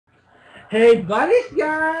Hey, buddy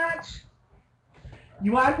Scotch!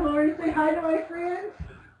 You want to come over and say hi to my friends?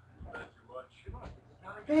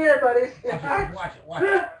 Here, buddy Scotch. Watch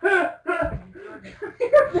it. Come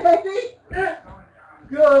here, baby.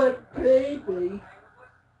 Good baby.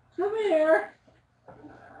 Come here.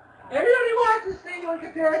 Everybody wants to see you in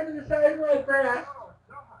comparison to the size of my breast.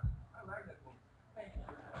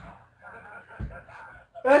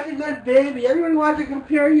 That's a good baby. Everyone wants to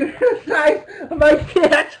compare you to the size of my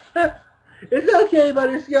tit. It's okay,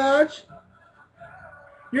 Butterscotch.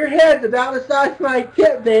 Your head's about the size of my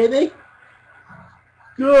tit, baby.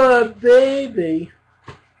 Good baby.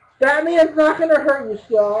 Fat man's not going to hurt you,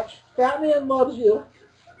 Scotch. Fat man loves you.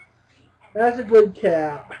 That's a good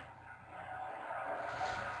cat.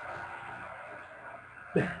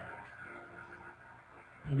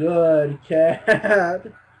 Good cat.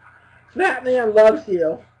 Fat man loves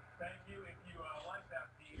you.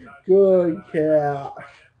 Good cat.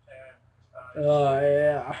 Oh,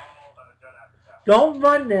 yeah. Don't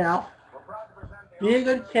run now. Be a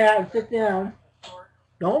good cat and sit down.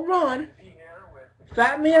 Don't run.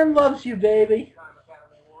 Fat man loves you, baby.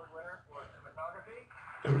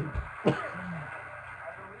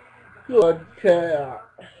 Good cat.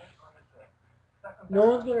 No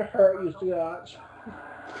one's going to hurt you, Scotch.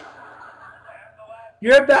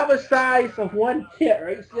 You're about the size of one tit,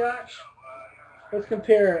 right, Scotch? Let's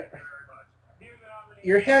compare it.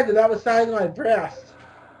 Your head's about the size of my breast.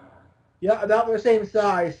 Yeah, about the same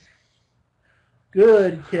size.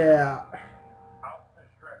 Good cat.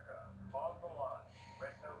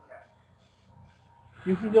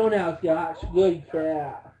 You can go now, Scotch. Good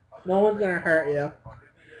cat. No one's gonna hurt you.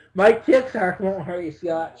 My tits won't hurt you,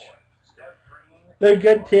 Scotch. They're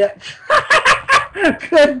good tits.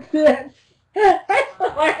 Good tits. That's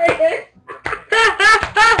hilarious.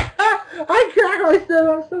 I crack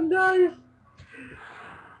myself up sometimes.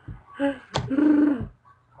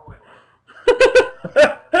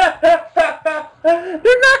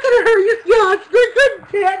 They're not gonna hurt you, Scotch. They're good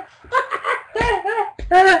tits.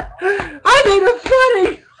 I made it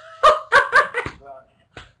funny.